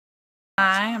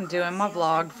I am doing my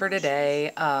vlog for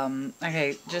today.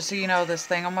 Okay, just so you know, this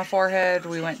thing on my forehead,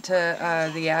 we went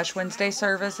to the Ash Wednesday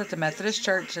service at the Methodist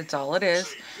Church. That's all it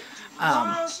is.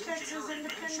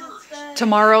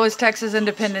 Tomorrow is Texas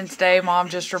Independence Day. Mom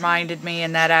just reminded me,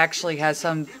 and that actually has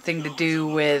something to do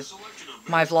with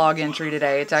my vlog entry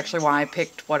today. It's actually why I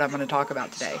picked what I'm going to talk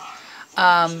about today.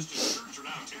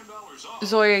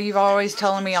 Zoya, you've always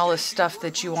telling me all this stuff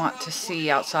that you want to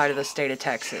see outside of the state of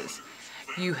Texas.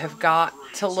 You have got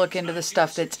to look into the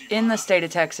stuff that's in the state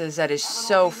of Texas that is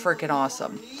so freaking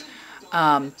awesome.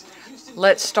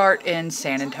 Let's start in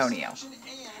San Antonio.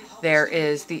 There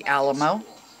is the Alamo,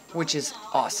 which is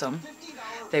awesome.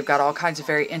 They've got all kinds of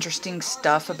very interesting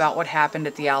stuff about what happened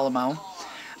at the Alamo.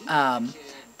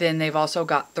 Then they've also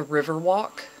got the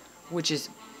Riverwalk, which is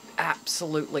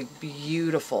absolutely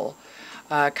beautiful.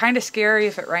 Kind of scary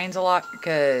if it rains a lot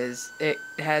because it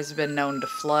has been known to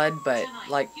flood, but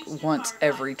like once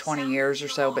every 20 years or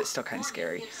so, but still kind of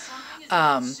scary.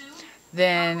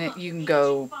 Then you can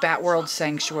go Bat World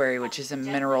Sanctuary, which is in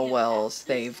Mineral Wells.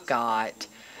 They've got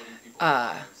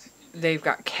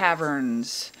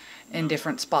caverns in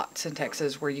different spots in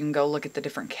Texas where you can go look at the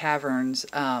different caverns.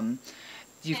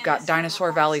 You've got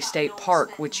Dinosaur Valley State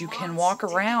Park, which you can walk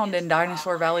around in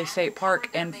Dinosaur Valley State Park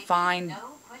and find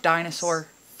dinosaur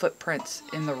footprints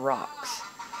in the rocks.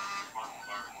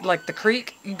 Like the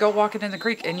creek, you go walking in the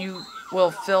creek and you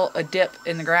will feel a dip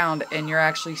in the ground and you're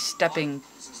actually stepping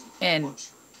in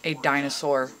a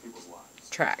dinosaur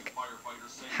track.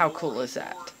 How cool is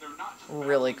that?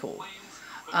 Really cool.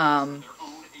 And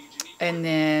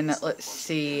then let's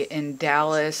see, in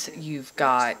Dallas you've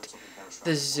got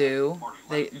the zoo.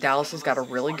 Dallas has got a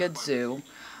really good zoo.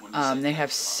 They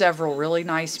have several really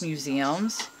nice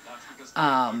museums.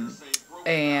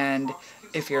 And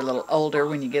if you're a little older,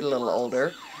 when you get a little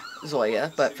older,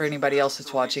 Zoya, but for anybody else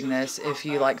that's watching this, if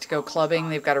you like to go clubbing,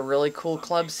 they've got a really cool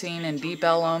club scene in Deep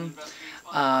Ellum.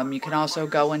 You can also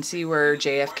go and see where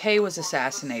JFK was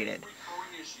assassinated,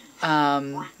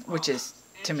 which is,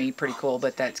 to me, pretty cool,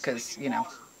 but that's because, you know,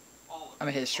 I'm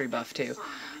a history buff too.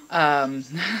 Then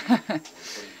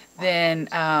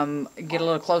get a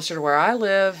little closer to where I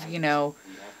live, you know,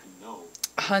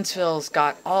 Huntsville's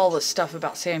got all the stuff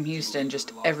about Sam Houston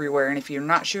just everywhere. And if you're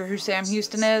not sure who Sam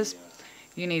Houston is,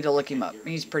 you need to look him up.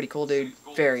 He's a pretty cool dude.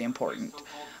 Very important.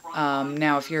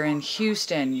 Now, if you're in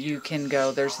Houston, you can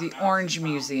go. There's the Orange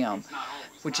Museum,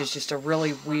 which is just a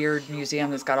really weird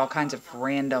museum that's got all kinds of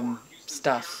random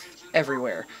stuff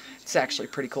everywhere. It's actually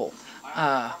pretty cool.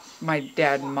 My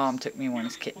dad and mom took me when I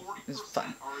was a kid. It was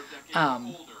fun.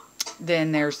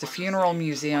 Then there's the Funeral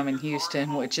Museum in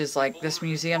Houston, which is like this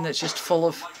museum that's just full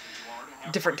of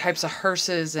different types of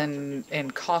hearses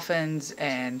and coffins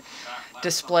and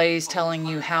displays telling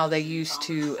you how they used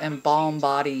to embalm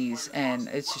bodies, and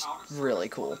it's just really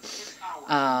cool.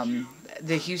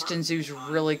 The Houston Zoo's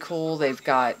really cool. They've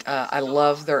got, I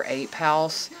love their ape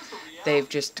house. They've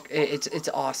just, it's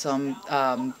awesome.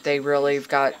 They really have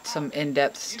got some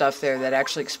in-depth stuff there that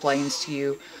actually explains to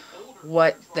you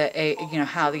what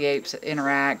how the apes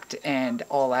interact and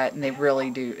all that, and they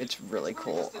really do. It's really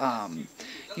cool.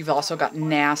 You've also got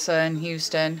NASA in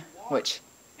Houston, which,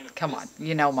 come on,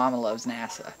 you know Mama loves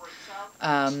NASA.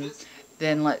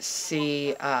 Then let's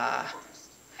see,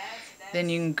 then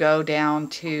you can go down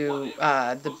to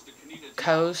the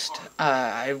coast.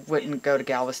 I wouldn't go to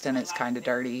Galveston, it's kind of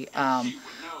dirty.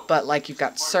 But like you've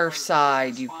got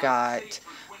Surfside, you've got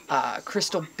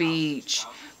Crystal Beach.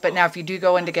 But now if you do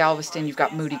go into Galveston, you've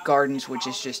got Moody Gardens, which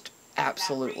is just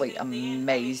absolutely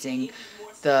amazing.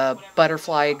 The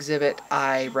butterfly exhibit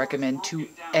I recommend to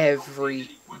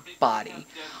everybody.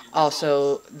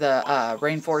 Also, the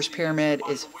Rainforest Pyramid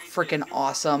is freaking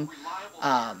awesome.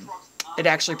 It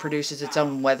actually produces its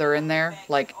own weather in there.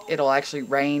 Like, it'll actually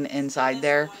rain inside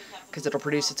there because it'll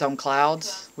produce its own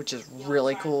clouds, which is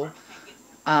really cool.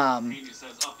 Let's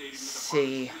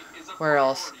see, where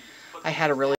else? I had a really